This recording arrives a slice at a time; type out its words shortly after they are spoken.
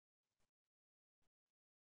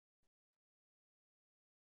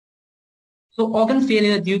So organ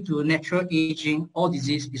failure due to natural aging or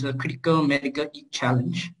disease is a critical medical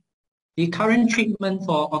challenge. The current treatment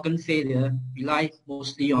for organ failure relies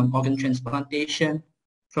mostly on organ transplantation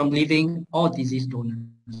from living or deceased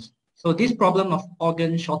donors. So this problem of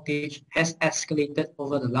organ shortage has escalated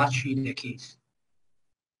over the last 3 decades.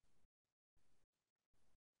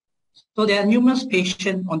 So there are numerous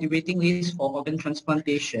patients on the waiting list for organ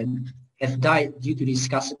transplantation have died due to the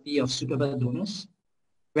scarcity of suitable donors,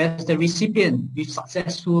 whereas the recipient with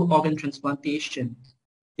successful organ transplantation,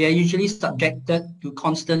 they are usually subjected to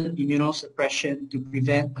constant immunosuppression to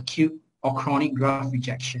prevent acute or chronic graft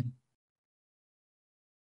rejection.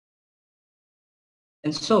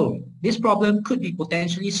 And so this problem could be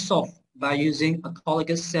potentially solved by using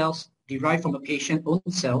autologous cells derived from a patient's own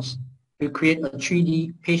cells to create a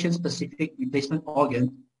 3D patient-specific replacement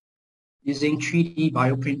organ using 3D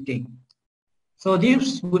bioprinting. So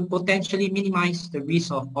this would potentially minimize the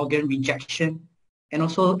risk of organ rejection and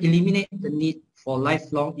also eliminate the need for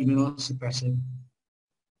lifelong immunosuppression.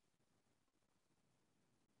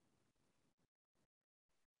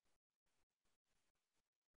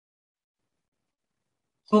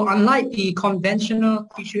 So unlike the conventional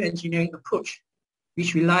tissue engineering approach,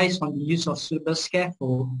 which relies on the use of suitable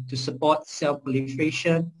scaffold to support cell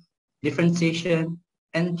proliferation, differentiation,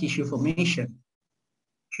 and tissue formation,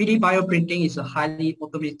 3D bioprinting is a highly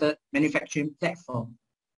automated manufacturing platform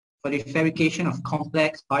for the fabrication of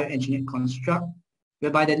complex bioengineered constructs,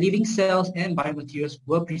 whereby the living cells and biomaterials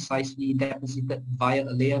were precisely deposited via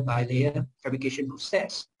a layer-by-layer fabrication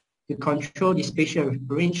process to control the spatial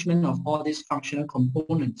arrangement of all these functional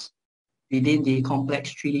components within the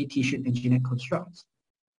complex 3D tissue engineered constructs.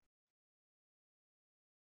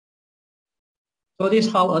 So this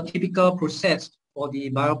is how a typical process for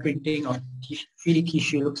the bioprinting of 3D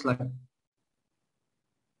tissue looks like.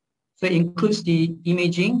 So it includes the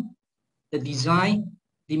imaging, the design,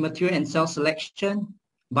 the material and cell selection,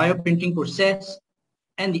 bioprinting process,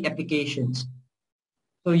 and the applications.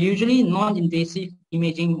 So usually non-invasive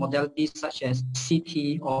imaging modalities such as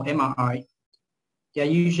CT or MRI, they are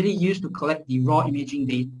usually used to collect the raw imaging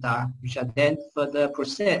data, which are then further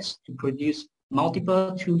processed to produce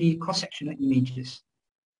multiple 2D cross-sectional images.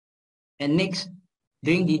 And next,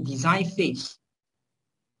 during the design phase,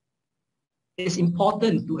 it is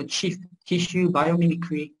important to achieve tissue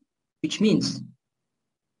biomimicry, which means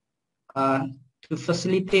to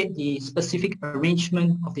facilitate the specific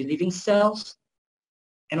arrangement of the living cells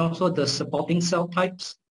and also the supporting cell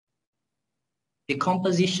types, the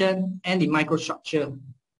composition and the microstructure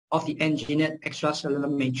of the engineered extracellular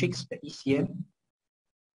matrix, the ECM.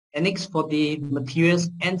 And next, for the materials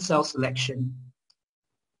and cell selection.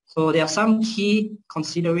 So there are some key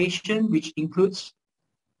considerations which includes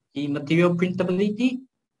the material printability,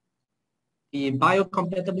 the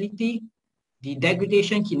biocompatibility, the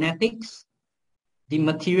degradation kinetics, the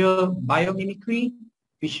material biomimicry,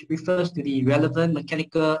 which refers to the relevant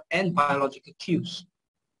mechanical and biological cues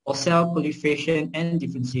for cell proliferation and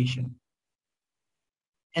differentiation.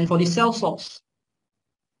 And for the cell source,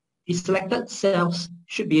 the selected cells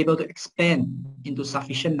should be able to expand into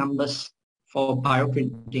sufficient numbers for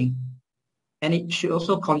bioprinting. And it should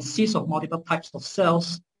also consist of multiple types of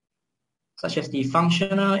cells, such as the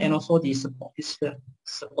functional and also the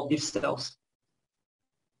supportive cells.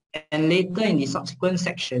 And later in the subsequent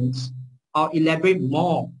sections, I'll elaborate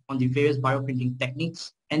more on the various bioprinting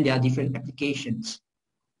techniques and their different applications.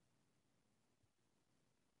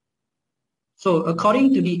 So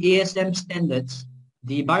according to the ASM standards,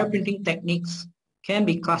 the bioprinting techniques can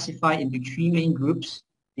be classified into 3 main groups,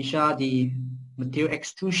 which are the material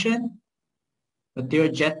extrusion,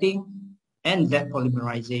 material jetting, and wet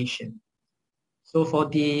polymerization. So for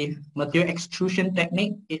the material extrusion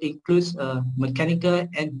technique, it includes mechanical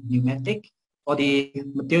and pneumatic. For the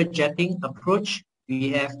material jetting approach,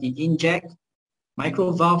 we have the inject,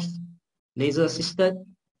 microvalve, laser-assisted,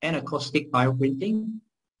 and acoustic bioprinting.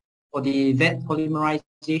 For the wet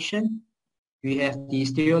polymerization, we have the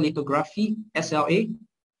stereolithography, SLA,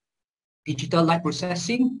 digital light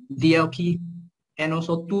processing, DLP, and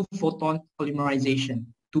also 2-photon polymerization,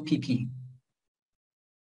 2PP.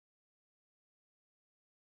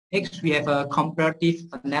 Next, we have a comparative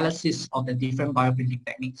analysis of the different bioprinting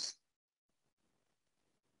techniques.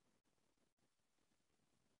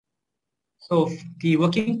 So the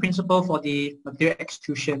working principle for the material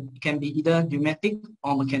extrusion can be either pneumatic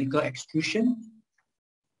or mechanical extrusion.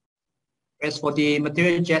 As for the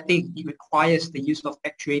material jetting, it requires the use of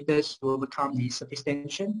actuators to overcome the surface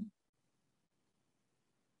tension.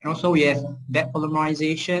 And also we have wet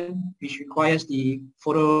polymerization, which requires the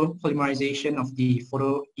photopolymerization of the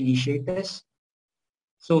photoinitiators.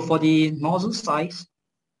 So for the nozzle size,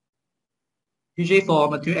 usually for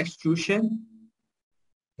material extrusion,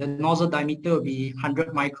 the nozzle diameter will be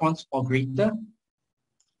 100 microns or greater.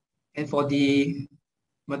 And for the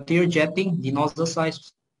material jetting, the nozzle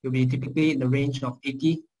size will be typically in the range of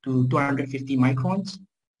 80 to 250 microns.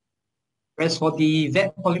 Whereas for the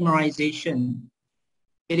wet polymerization,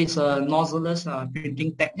 it is a nozzleless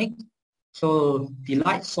printing technique. So the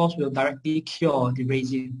light source will directly cure the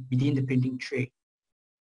resin within the printing tray.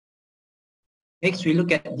 Next, we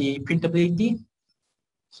look at the printability.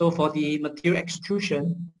 So for the material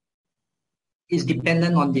extrusion, it's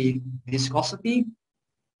dependent on the viscosity,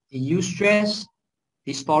 the use stress,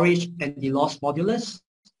 the storage, and the loss modulus.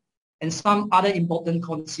 And some other important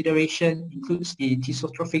consideration includes the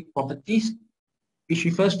thesotrophic properties, which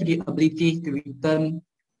refers to the ability to return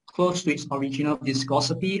close to its original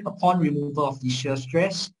viscosity upon removal of the shear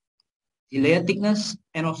stress, the layer thickness,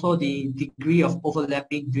 and also the degree of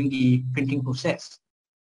overlapping during the printing process.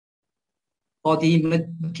 For the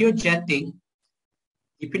material jetting,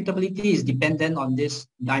 the printability is dependent on this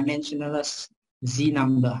dimensionless Z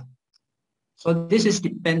number. So this is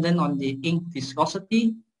dependent on the ink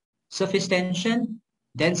viscosity, surface tension,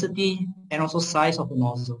 density, and also size of the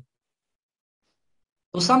nozzle.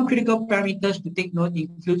 So some critical parameters to take note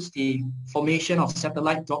includes the formation of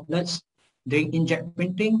satellite droplets during inkjet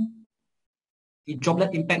printing, the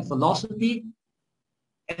droplet impact velocity,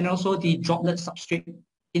 and also the droplet substrate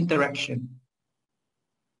interaction.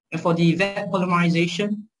 And for the wet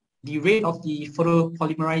polymerization, the rate of the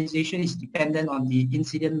photopolymerization is dependent on the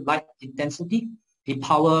incident light intensity, the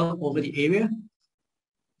power over the area,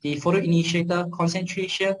 the photoinitiator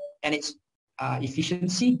concentration and its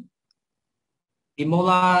efficiency, the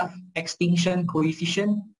molar extinction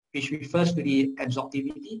coefficient, which refers to the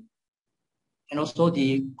absorptivity, and also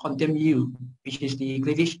the quantum U, which is the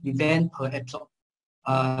cleavage event per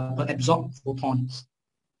absorbed photons.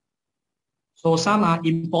 So some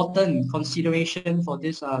important consideration for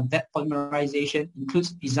this wet polymerization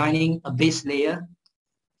includes designing a base layer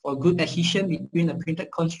for good adhesion between the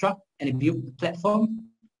printed construct and the build platform,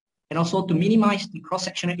 and also to minimize the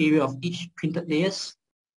cross-sectional area of each printed layers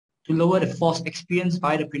to lower the force experienced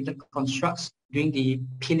by the printed constructs during the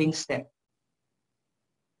peeling step.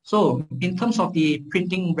 So in terms of the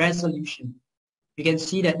printing resolution, you can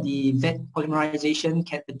see that the wet polymerization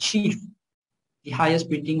can achieve the highest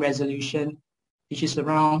printing resolution, which is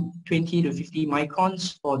around 20 to 50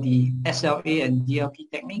 microns for the SLA and DLP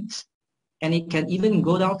techniques. And it can even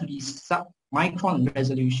go down to the sub-micron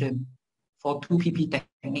resolution for 2PP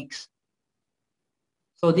techniques.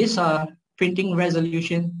 So this printing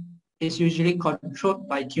resolution is usually controlled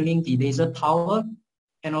by tuning the laser power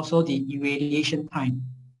and also the irradiation time.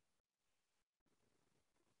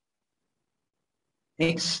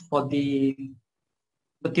 Next, for the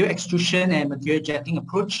material extrusion and material jetting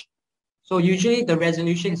approach. So usually the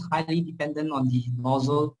resolution is highly dependent on the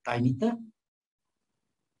nozzle diameter,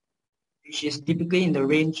 which is typically in the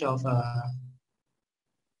range of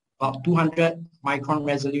about 200 micron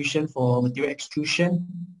resolution for material extrusion,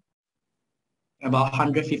 about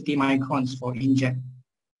 150 microns for inkjet,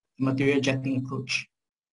 material jetting approach.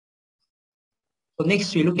 So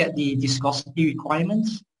next we look at the viscosity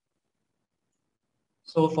requirements.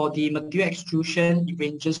 So for the material extrusion, it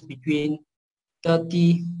ranges between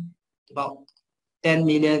 30 to about 10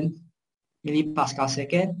 million millipascal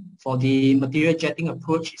second. For the material jetting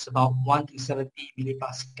approach, it's about 1 to 70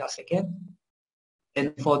 millipascal second.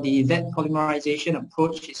 And for the wet polymerization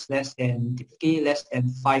approach, it's typically less than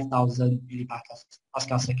 5,000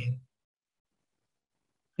 millipascal second.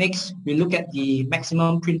 Next, we look at the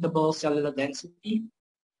maximum printable cellular density.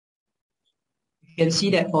 You can see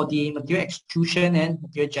that for the material extrusion and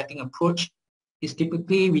material jetting approach, it's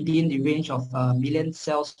typically within the range of million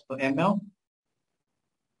cells per ml.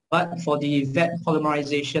 But for the wet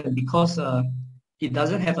polymerization, because it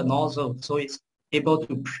doesn't have a nozzle, so it's able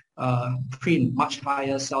to print much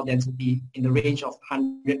higher cell density in the range of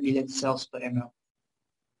 100 million cells per ml.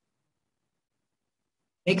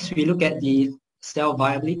 Next, we look at the cell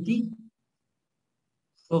viability.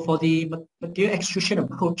 So for the material extrusion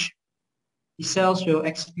approach, the cells will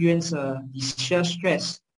experience the shear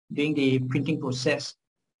stress during the printing process.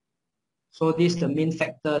 So this is the main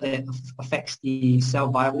factor that affects the cell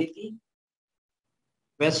viability.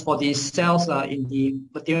 Whereas for the cells in the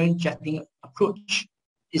material jetting approach,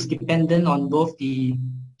 is dependent on both the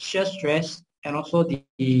shear stress and also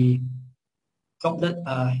the droplet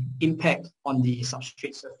impact on the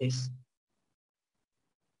substrate surface.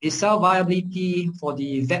 The cell viability for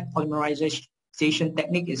the wet polymerization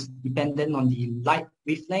technique is dependent on the light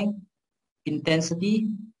wavelength, intensity,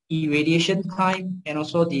 irradiation time, and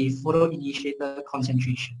also the photoinitiator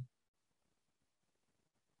concentration.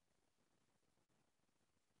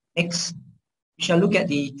 Next, we shall look at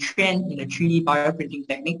the trend in the 3D bioprinting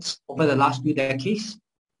techniques over the last 2 decades.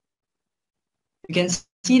 You can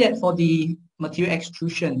see that for the material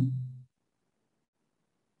extrusion,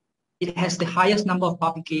 it has the highest number of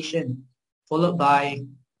publication, followed by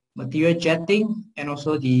material jetting and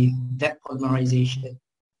also the wet polymerization.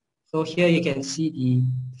 So here you can see the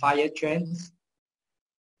fire trends.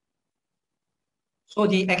 So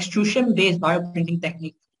the extrusion-based bioprinting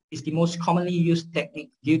technique is the most commonly used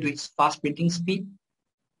technique due to its fast printing speed,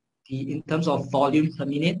 in terms of volume per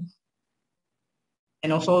minute,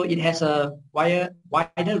 and also it has a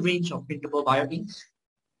wider range of printable bioinks.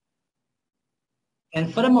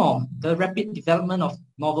 And furthermore, the rapid development of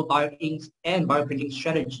novel bioinks and bioprinting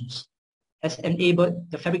strategies has enabled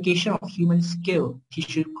the fabrication of human-scale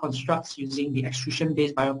tissue constructs using the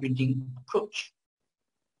extrusion-based bioprinting approach.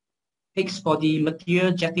 Next, for the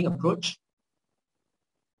material jetting approach.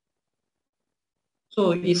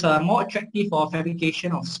 So it's more attractive for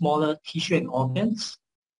fabrication of smaller tissue and organs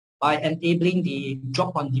by enabling the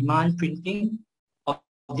drop-on-demand printing of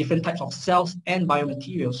different types of cells and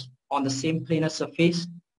biomaterials on the same planar surface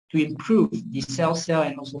to improve the cell-cell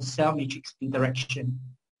and also cell matrix interaction.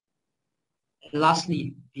 And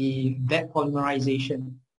lastly, the wet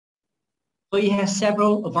polymerization. So it has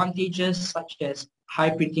several advantages such as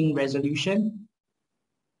high printing resolution,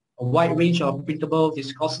 a wide range of printable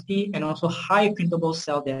viscosity, and also high printable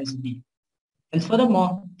cell density. And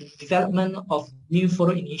furthermore, the development of new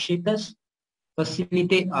photoinitiators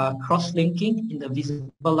facilitate cross-linking in the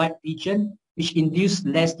visible light region, which induce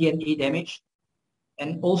less DNA damage.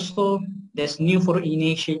 And also, there's new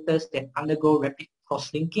photoinitiators that undergo rapid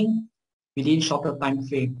cross-linking within shorter time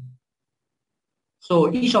frame.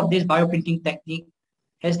 So each of these bioprinting techniques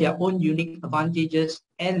has their own unique advantages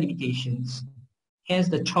and limitations. Hence,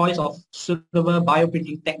 the choice of suitable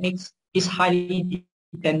bioprinting techniques is highly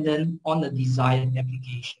dependent on the desired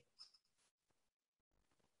application.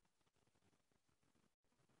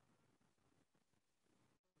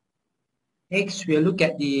 Next, we'll look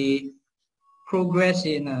at the progress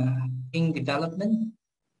in ink development.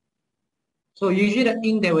 So usually the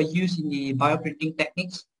ink that were used in the bioprinting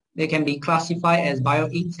techniques, they can be classified as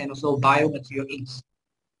bioinks and also biomaterial inks.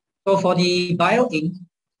 So for the bioink,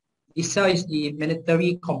 the cell is the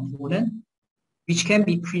mandatory component which can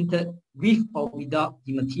be printed with or without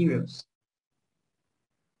the materials.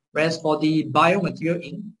 Whereas for the biomaterial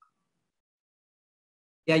ink,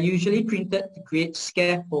 they are usually printed to create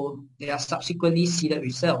scaffold that are subsequently seeded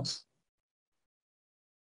with cells.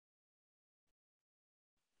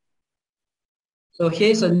 So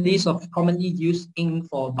here's a list of commonly used ink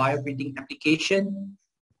for bioprinting application.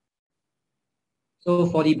 So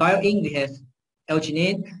for the bioink, we have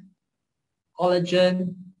alginate,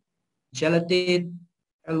 collagen, gelatin,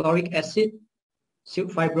 hyaluronic acid,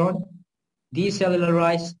 silk fibron,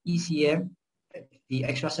 decellularized ECM, the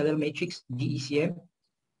extracellular matrix, DECM,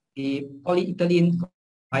 the polyethylene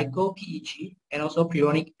glycol, PEG, and also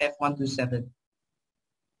pyrronic F127.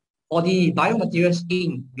 For the biomaterials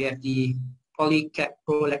ink, we have the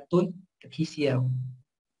polycaprolactone, the PCL.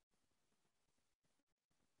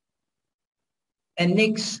 And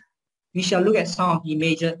next, we shall look at some of the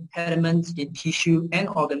major impediments in tissue and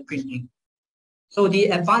organ printing. So the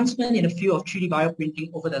advancement in the field of 3D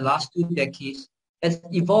bioprinting over the last 2 decades has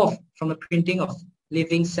evolved from the printing of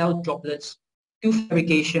living cell droplets to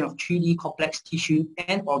fabrication of 3D complex tissue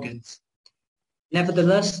and organs.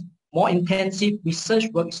 Nevertheless, more intensive research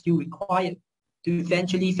work is still required to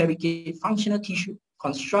eventually fabricate functional tissue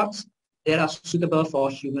constructs that are suitable for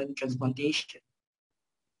human transplantation.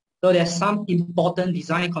 So there's some important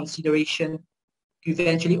design consideration to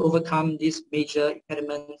eventually overcome these major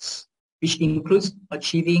impediments, which includes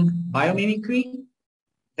achieving biomimicry,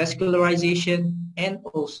 vascularization, and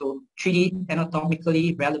also 3D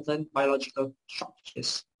anatomically relevant biological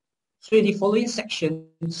structures. So in the following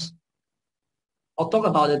sections, I'll talk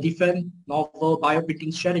about the different novel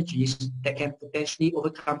bioprinting strategies that can potentially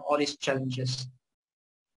overcome all these challenges.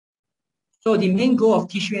 So the main goal of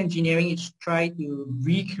tissue engineering is to try to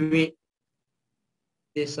recreate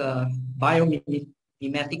this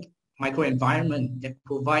biomimetic microenvironment that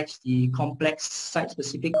provides the complex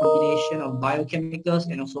site-specific combination of biochemicals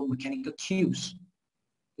and also mechanical cues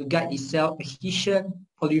to guide the cell adhesion,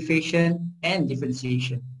 proliferation, and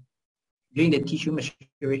differentiation during the tissue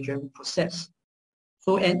maturation process.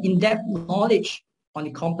 So an in-depth knowledge on the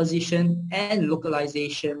composition and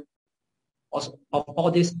localization of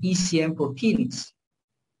all these ECM proteins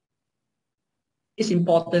is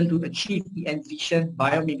important to achieve the envisioned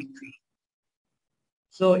biomimicry.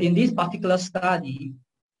 So in this particular study,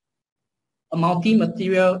 a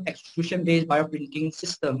multi-material extrusion-based bioprinting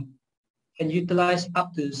system can utilize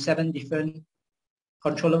up to 7 different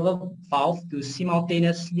controllable valves to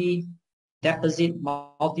simultaneously deposit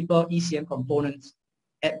multiple ECM components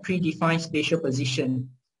at predefined spatial position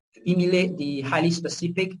to emulate the highly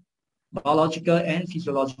specific biological and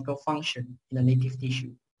physiological function in a native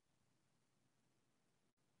tissue.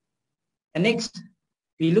 And next,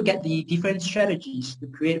 we look at the different strategies to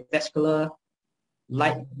create vascular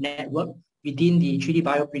light network within the 3D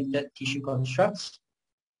bioprinted tissue constructs.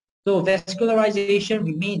 So vascularization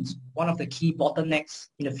remains one of the key bottlenecks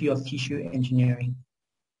in the field of tissue engineering.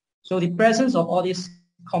 So the presence of all this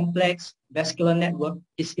complex vascular network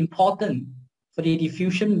is important for the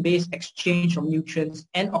diffusion-based exchange of nutrients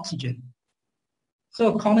and oxygen.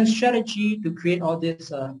 So a common strategy to create all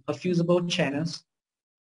these perfusible channels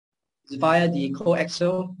is via the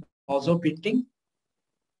coaxial nozzle printing.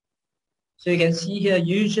 So you can see here,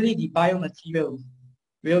 usually the biomaterial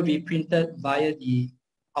will be printed via the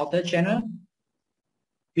outer channel,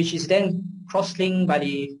 which is then cross-linked by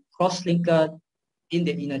the cross-linker in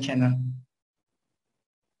the inner channel.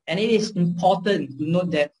 And it is important to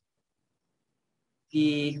note that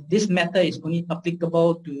this method is only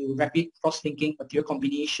applicable to rapid cross-linking material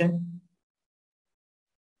combination.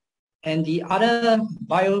 And the other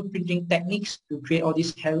bioprinting techniques to create all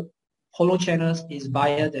these hollow channels is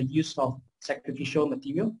via the use of sacrificial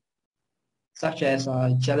material, such as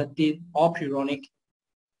gelatin or puronic,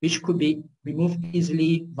 which could be removed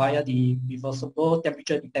easily via the reversible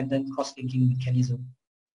temperature-dependent cross-linking mechanism.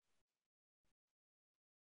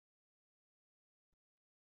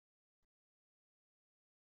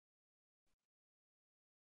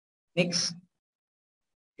 Next,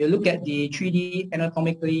 we'll look at the 3D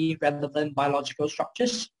anatomically relevant biological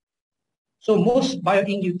structures. So most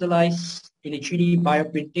bioink utilized in the 3D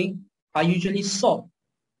bioprinting are usually soft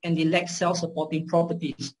and they lack cell-supporting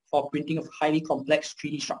properties for printing of highly complex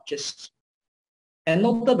 3D structures. And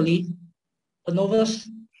notably, a novel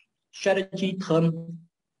strategy termed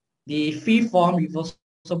the free-form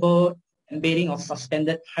reversible embedding of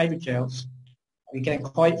suspended hydrogels, we can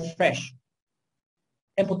call it FRESH,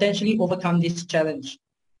 and potentially overcome this challenge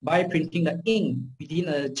by printing the ink within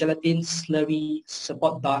a gelatin slurry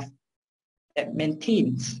support bath that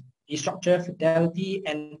maintains the structural fidelity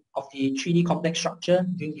and of the 3D complex structure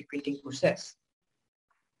during the printing process.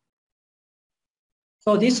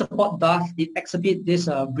 So this support bath, it exhibits this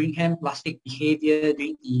Brigham plastic behavior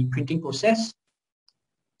during the printing process.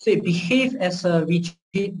 So it behaves as a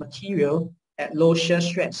rigid material at low shear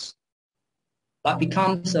stress, but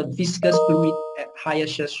becomes a viscous fluid at higher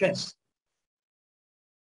shear stress.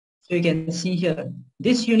 So you can see here,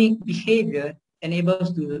 this unique behavior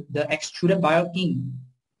enables the extruded bioink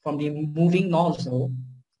from the moving nozzle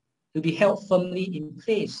to be held firmly in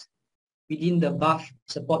place within the bath,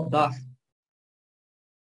 support bath.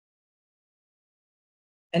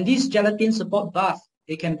 And this gelatin support bath,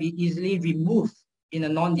 it can be easily removed in a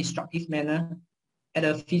non-destructive manner at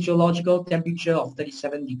a physiological temperature of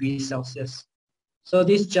 37 degrees Celsius. So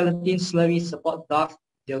this gelatin slurry support bath,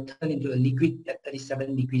 they'll turn into a liquid at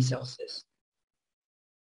 37 degrees Celsius.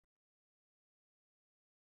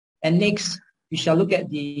 And next, we shall look at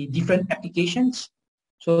the different applications.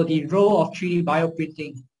 So the role of 3D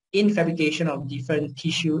bioprinting in fabrication of different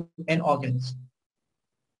tissue and organs.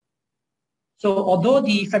 So although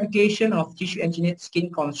the fabrication of tissue engineered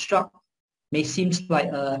skin construct may seem like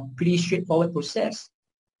a pretty straightforward process,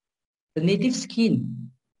 the native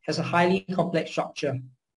skin has a highly complex structure.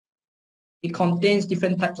 It contains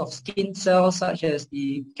different types of skin cells such as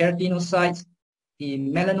the keratinocytes, the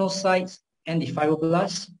melanocytes, and the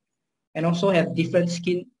fibroblasts, and also have different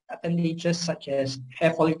skin appendages such as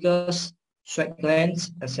hair follicles, sweat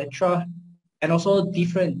glands, etc., and also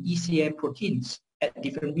different ECM proteins at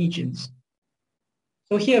different regions.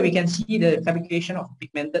 So here we can see the fabrication of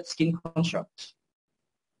pigmented skin constructs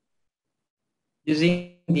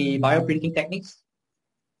using the bioprinting techniques.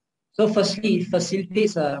 So firstly, it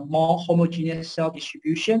facilitates a more homogeneous cell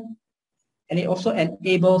distribution, and it also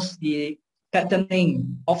enables the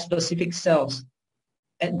patterning of specific cells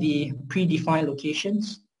at the predefined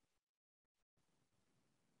locations.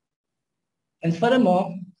 And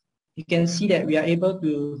furthermore, you can see that we are able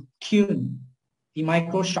to tune the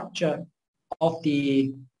microstructure of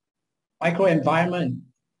the microenvironment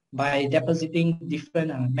by depositing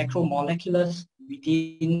different macromolecules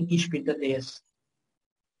within each printed layers.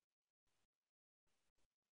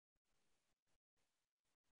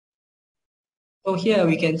 So here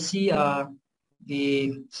we can see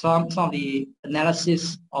some of the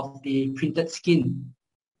analysis of the printed skin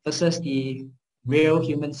versus the real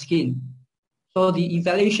human skin. So the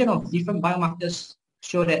evaluation of different biomarkers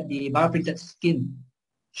show that the bioprinted skin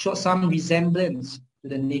showed some resemblance to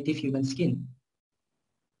the native human skin.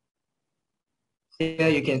 Here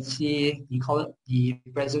you can see the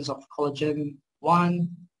presence of collagen 1,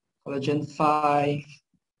 collagen 5,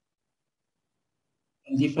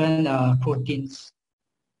 and different proteins.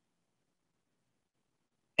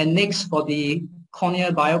 And next, for the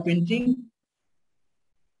corneal bioprinting,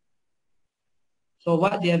 so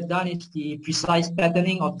what they have done is the precise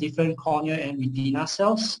patterning of different cornea and retina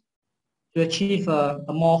cells to achieve a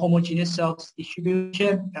more homogeneous cells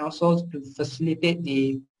distribution and also to facilitate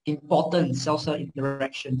the important cell-cell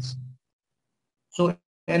interactions. So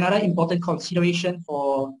another important consideration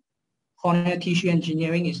for corneal tissue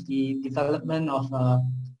engineering is the development of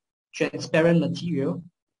transparent material.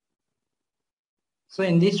 So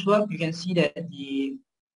in this work, you can see that the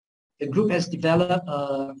group has developed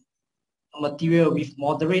a material with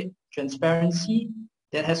moderate transparency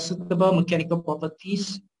that has suitable mechanical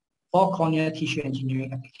properties for corneal tissue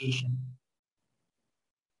engineering application.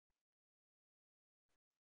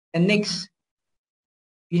 And next,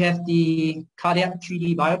 we have the cardiac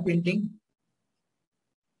 3D bioprinting.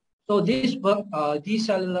 So this work,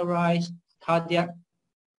 decellularized cardiac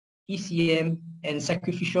ECM and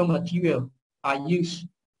sacrificial material are used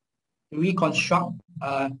to reconstruct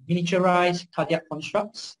miniaturized cardiac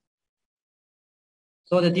constructs.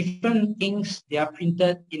 So the different inks, they are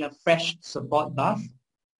printed in a fresh support bath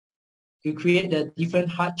to create the different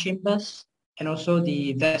heart chambers and also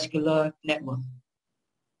the vascular network.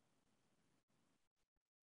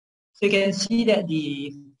 So you can see that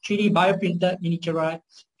the 3D bioprinted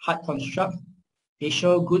miniaturized heart construct, they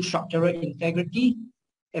show good structural integrity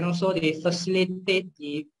and also they facilitate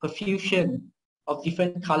the perfusion of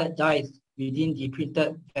different colored dyes within the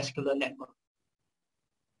printed vascular network.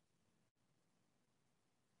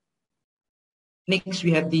 Next,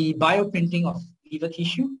 we have the bioprinting of liver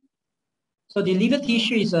tissue. So the liver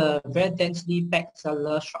tissue is a very densely packed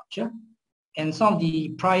cellular structure, and some of the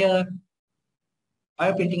prior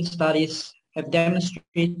bioprinting studies have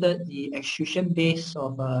demonstrated the extrusion base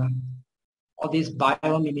of all this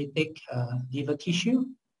biomimetic liver tissue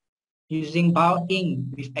using bio-ink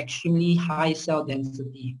with extremely high cell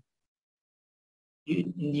density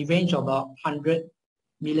in the range of about 100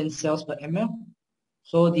 million cells per ml.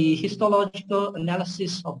 So the histological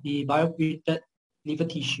analysis of the bioprinted liver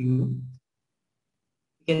tissue,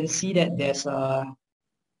 you can see that there's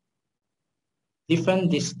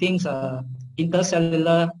different distinct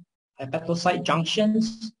intercellular hepatocyte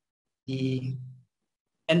junctions, the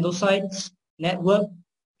endocytes network,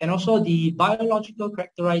 and also the biological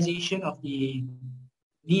characterization of the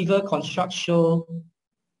liver construct show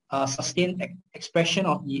sustained expression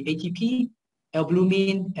of the ATP,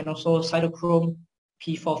 albumin, and also cytochrome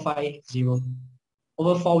P450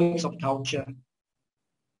 over 4 weeks of culture.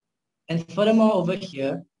 And furthermore, over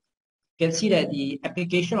here, you can see that the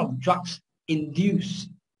application of drugs induce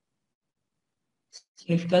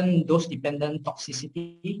significant dose-dependent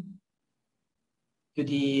toxicity to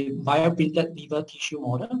the bioprinted liver tissue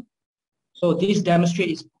model. So this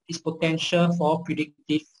demonstrates its potential for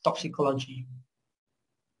predictive toxicology.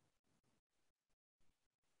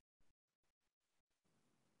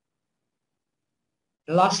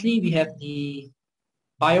 Lastly, we have the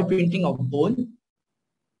bioprinting of bone.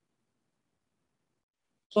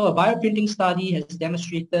 So a bioprinting study has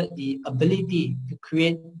demonstrated the ability to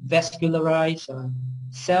create vascularized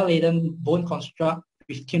cell-laden bone construct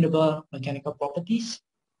with tunable mechanical properties.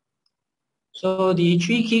 So the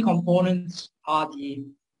 3 key components are the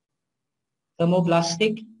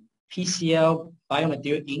thermoplastic PCL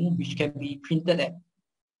biomaterial ink, which can be printed at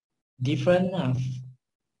different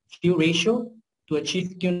field ratio to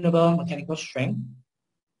achieve tunable mechanical strength.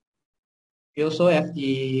 We also have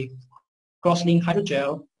the cross-link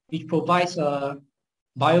hydrogel, which provides a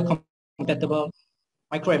biocompatible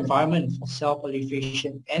microenvironment for cell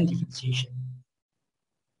proliferation and differentiation.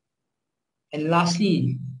 And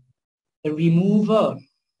lastly, the removal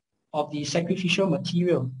of the sacrificial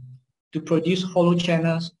material to produce hollow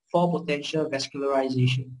channels for potential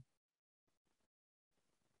vascularization.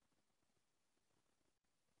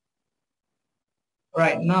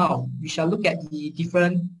 Right now, we shall look at the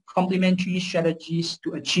different complementary strategies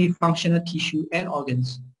to achieve functional tissue and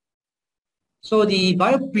organs. So the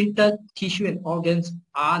bioprinted tissue and organs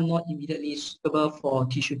are not immediately suitable for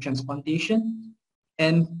tissue transplantation,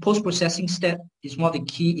 and post-processing step is one of the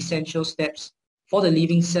key essential steps for the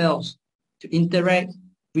living cells to interact,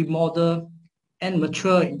 remodel, and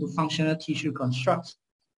mature into functional tissue constructs.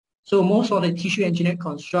 So most of the tissue engineered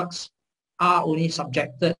constructs are only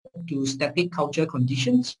subjected to static culture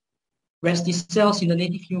conditions, whereas the cells in the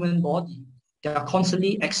native human body, they are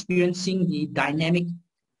constantly experiencing the dynamic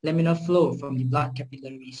laminar flow from the blood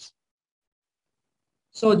capillaries.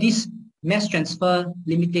 So this mass transfer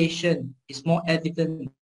limitation is more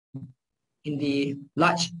evident in the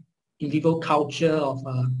large in vivo culture of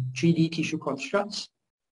 3D tissue constructs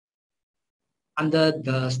under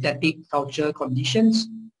the static culture conditions.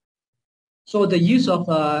 So the use of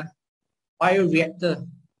a bioreactor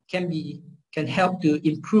can help to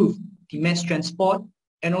improve the mass transport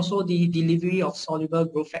and also the delivery of soluble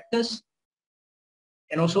growth factors,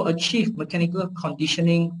 and also achieve mechanical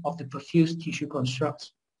conditioning of the perfused tissue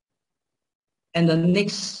constructs. And the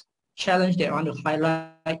next challenge that I want to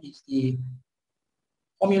highlight is the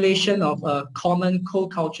formulation of a common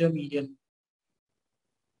co-culture medium.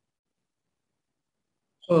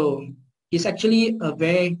 So it's actually a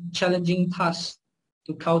very challenging task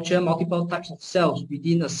to culture multiple types of cells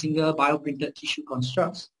within a single bioprinted tissue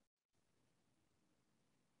construct.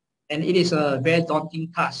 And it is a very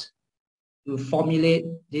daunting task to formulate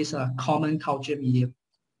this common culture medium.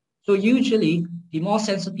 So usually, the more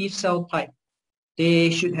sensitive cell type, they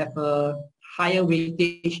should have a higher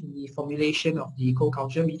weightage in the formulation of the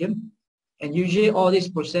co-culture medium. And usually all these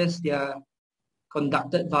processes, they are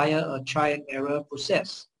conducted via a trial and error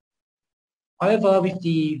process. However, with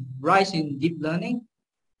the rise in deep learning,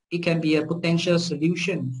 it can be a potential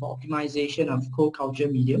solution for optimization of co-culture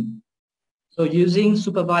medium. So using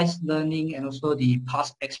supervised learning and also the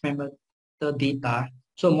past experimental data,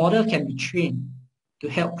 so a model can be trained to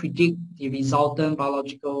help predict the resultant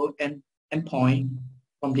biological endpoint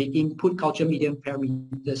from the input culture medium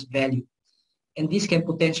parameters value. And this can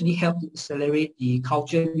potentially help to accelerate the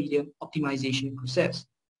culture medium optimization process.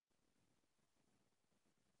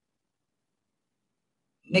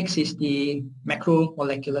 Next is the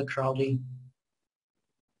macromolecular crowding.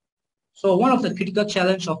 So one of the critical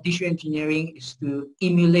challenges of tissue engineering is to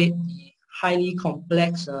emulate the highly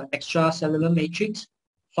complex extracellular matrix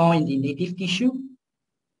found in the native tissue.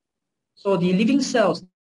 So the living cells,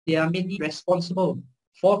 they are mainly responsible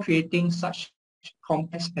for creating such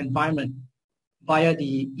complex environment via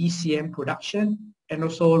the ECM production and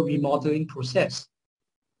also remodeling process.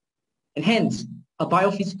 And hence, a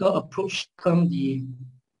biophysical approach termed the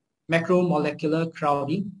macromolecular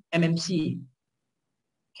crowding, MMC,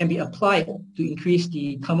 can be applied to increase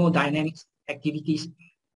the thermodynamics activities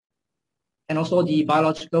and also the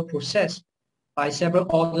biological process by several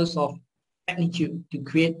orders of magnitude to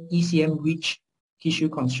create ECM-rich tissue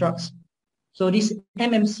constructs. So this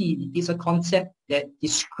MMC is a concept that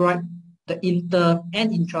describes the inter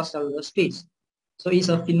and intracellular space. So it's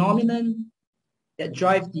a phenomenon that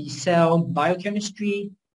drives the cell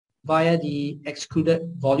biochemistry via the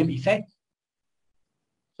excluded volume effect.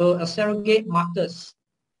 So a surrogate markers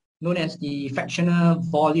known as the fractional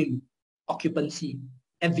volume occupancy,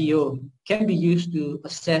 FVO, can be used to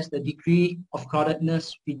assess the degree of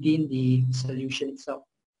crowdedness within the solution itself.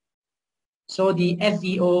 So the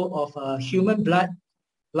FVO of human blood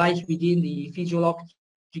lies within the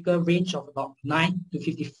physiological range of about 9 to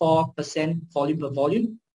 54% volume per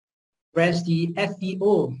volume, whereas the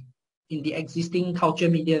FVO in the existing culture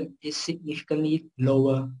medium is significantly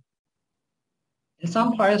lower. And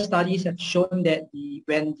some prior studies have shown that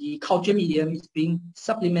when the culture medium is being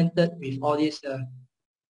supplemented with all these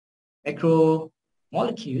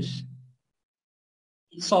macromolecules,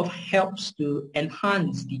 it sort of helps to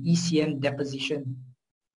enhance the ECM deposition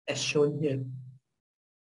as shown here.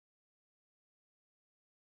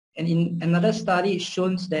 And in another study, it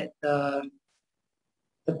shows that the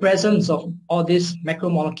presence of all these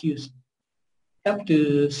macromolecules help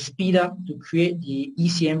to speed up to create the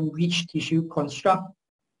ECM-rich tissue construct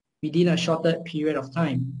within a shorter period of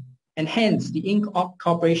time. And hence, the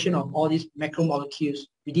incorporation of all these macromolecules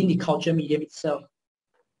within the culture medium itself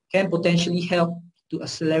can potentially help to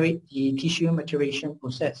accelerate the tissue maturation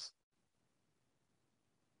process.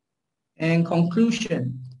 And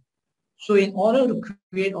conclusion. So in order to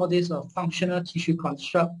create all this functional tissue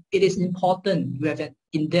construct, it is important to have an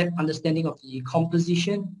in-depth understanding of the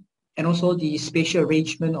composition and also the spatial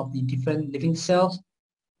arrangement of the different living cells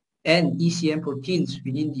and ECM proteins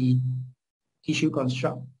within the tissue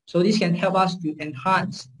construct. So this can help us to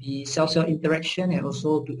enhance the cell-cell interaction and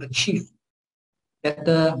also to achieve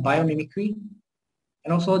better biomimicry,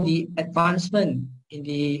 and also the advancement in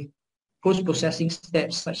the post-processing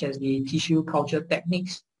steps such as the tissue culture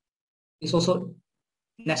techniques is also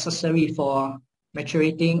necessary for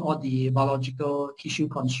maturating all the biological tissue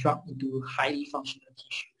construct into highly functional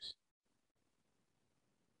tissues.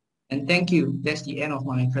 And thank you. That's the end of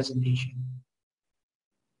my presentation.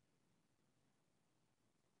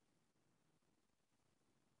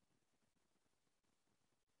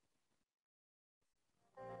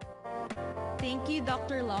 Thank you,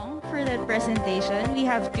 Dr. Long, for that presentation. We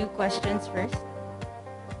have two questions first.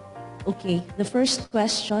 Okay, the first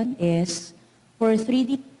question is, for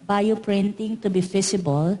 3D bioprinting to be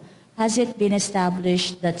feasible, has it been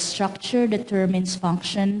established that structure determines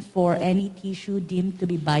function for any tissue deemed to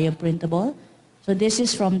be bioprintable? So this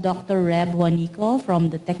is from Dr. Reb Juanico from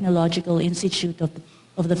the Technological Institute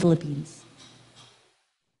of the Philippines.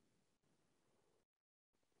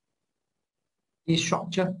 The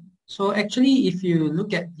structure. So actually, if you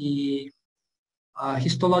look at the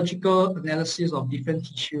histological analysis of different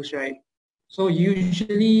tissues, right? So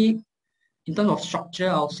usually, in terms of structure,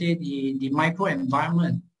 I'll say the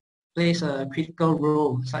microenvironment plays a critical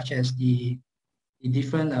role, such as the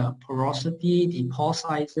different porosity, the pore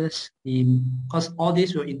sizes, because all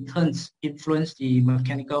this will in turn influence the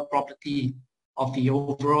mechanical property of the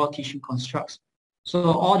overall tissue constructs.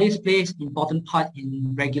 So all this plays important part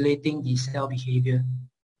in regulating the cell behavior.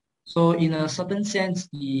 So in a certain sense,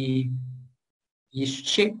 the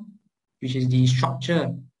shape, which is the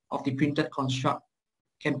structure of the printed construct,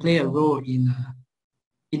 can play a role in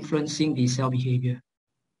influencing the cell behavior.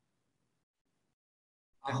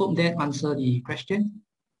 I hope that answered the question.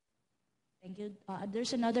 Thank you.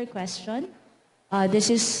 There's another question.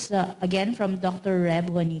 This is again from Dr.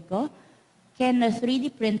 Reb Juanico. Can a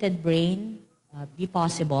 3D printed brain be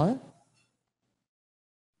possible?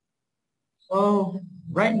 So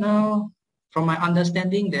right now, from my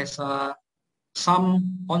understanding, there's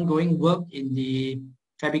some ongoing work in the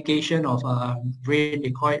fabrication of brain,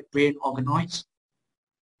 they call it brain organoids.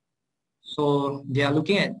 So they are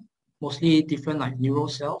looking at mostly different like neural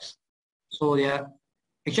cells. So they are,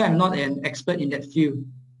 actually I'm not an expert in that field,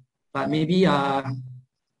 but maybe I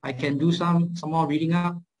can do some more reading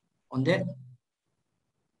up on that.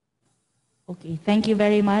 Okay, thank you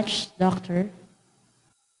very much, Doctor.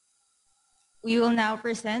 We will now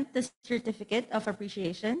present the Certificate of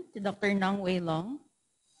Appreciation to Dr. Ng Wei Long.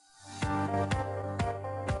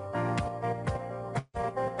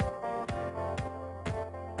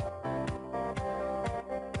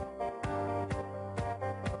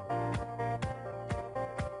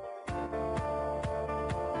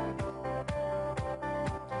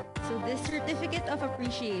 So this Certificate of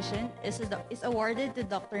Appreciation is awarded to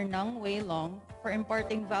Dr. Ng Wei Long for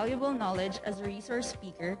imparting valuable knowledge as a resource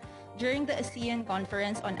speaker during the ASEAN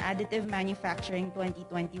Conference on Additive Manufacturing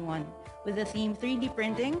 2021 with the theme 3D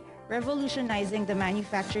Printing, Revolutionizing the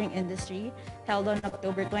Manufacturing Industry, held on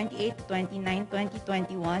October 28 to 29,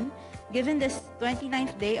 2021, given this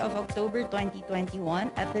 29th day of October 2021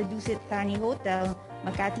 at the Dusit Thani Hotel,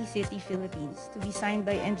 Makati City, Philippines, to be signed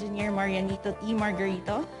by Engineer Marianito T.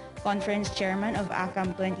 Margarito, Conference Chairman of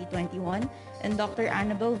ACAM 2021, and Dr.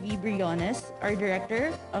 Annabel V. Briones, our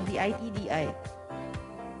Director of the ITDI.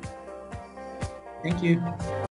 Thank you.